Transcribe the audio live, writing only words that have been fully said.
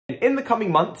in the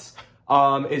coming months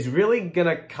is really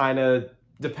gonna kind of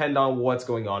depend on what's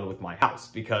going on with my house,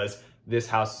 because this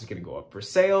house is gonna go up for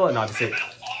sale, and obviously...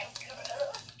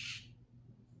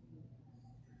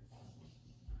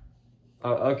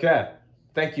 Okay,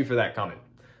 thank you for that comment.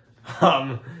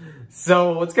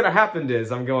 So what's gonna happen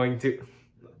is I'm going to...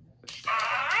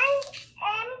 I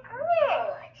am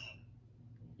Groot.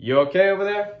 You okay over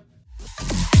there?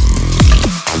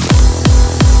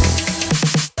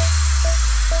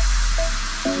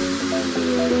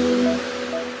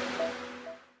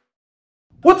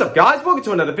 What's up, guys? Welcome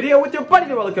to another video with your buddy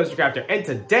the Roller Coaster Crafter, and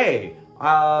today,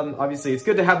 obviously it's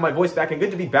good to have my voice back and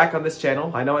good to be back on this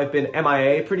channel. I know I've been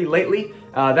MIA pretty lately.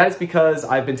 That is because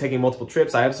I've been taking multiple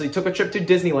trips. I obviously took a trip to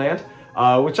Disneyland,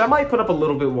 which I might put up a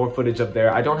little bit more footage of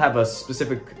there. I don't have a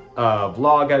specific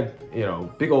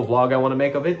vlog, big old vlog I want to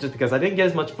make of it, just because I didn't get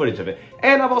as much footage of it.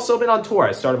 And I've also been on tour.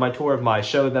 I started my tour of my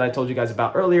show that I told you guys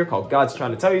about earlier called God's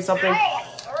Trying to Tell You Something.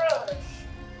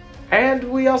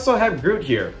 And we also have Groot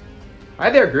here. Hi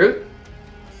there, Groot.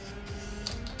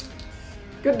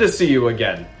 Good to see you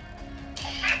again.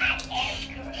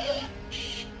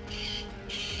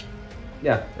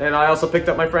 Yeah, and I also picked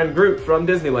up my friend Groot from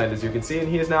Disneyland, as you can see, and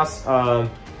he is now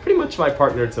pretty much my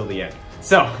partner till the end.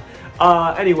 So,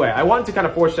 anyway, I wanted to kind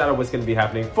of foreshadow what's going to be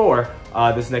happening for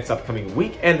this next upcoming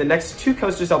week, and the next two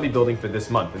coasters I'll be building for this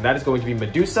month, and that is going to be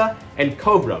Medusa and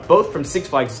Cobra, both from Six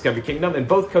Flags Discovery Kingdom, and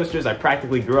both coasters I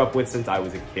practically grew up with since I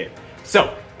was a kid.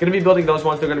 So, going to be building those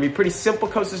ones. They're going to be pretty simple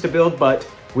coasters to build, but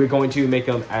we're going to make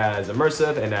them as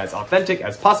immersive and as authentic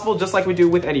as possible, just like we do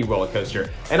with any roller coaster.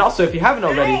 And also, if you haven't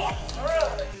already,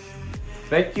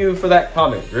 thank you for that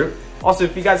comment, Groot. Also,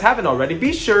 if you guys haven't already,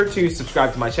 be sure to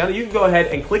subscribe to my channel. You can go ahead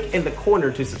and click in the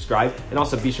corner to subscribe, and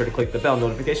also be sure to click the bell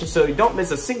notification so you don't miss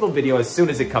a single video as soon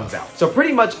as it comes out. So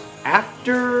pretty much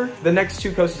after the next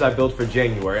two coasters I build for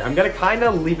January, I'm going to kind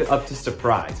of leave it up to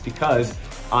surprise, because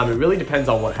it really depends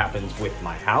on what happens with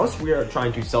my house. We are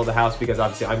trying to sell the house because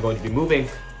obviously I'm going to be moving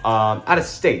out of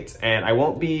state, and I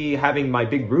won't be having my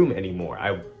big room anymore.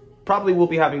 I probably will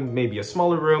be having maybe a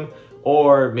smaller room,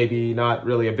 or maybe not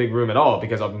really a big room at all,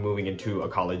 because I'll be moving into a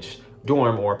college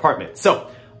dorm or apartment. So,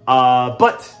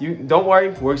 but you don't worry,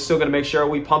 we're still gonna make sure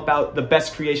we pump out the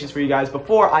best creations for you guys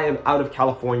before I am out of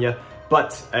California.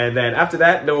 And then after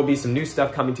that, there will be some new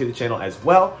stuff coming to the channel as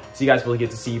well, so you guys will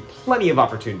get to see plenty of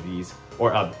opportunities,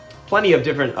 or plenty of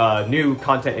different new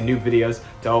content and new videos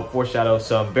to help foreshadow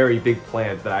some very big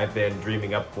plans that I've been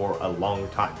dreaming up for a long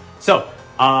time. So,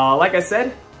 like I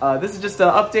said, this is just an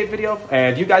update video,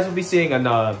 and you guys will be seeing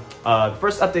the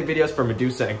first update videos for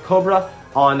Medusa and Cobra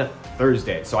on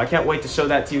Thursday. So I can't wait to show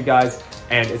that to you guys,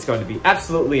 and it's going to be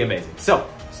absolutely amazing. So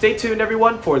stay tuned,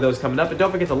 everyone, for those coming up, and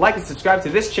don't forget to like and subscribe to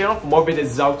this channel for more videos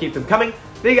as I'll keep them coming.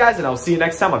 Thank you guys, and I'll see you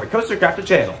next time on the Coaster Crafter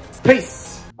channel.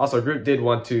 Peace! Also, Groot did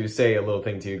want to say a little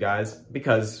thing to you guys,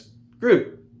 because,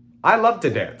 Groot, I love to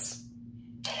dance.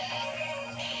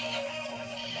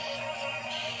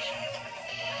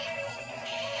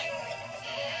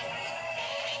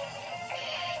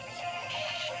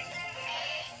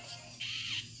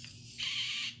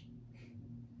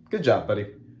 Good job, buddy.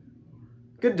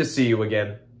 Good to see you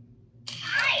again.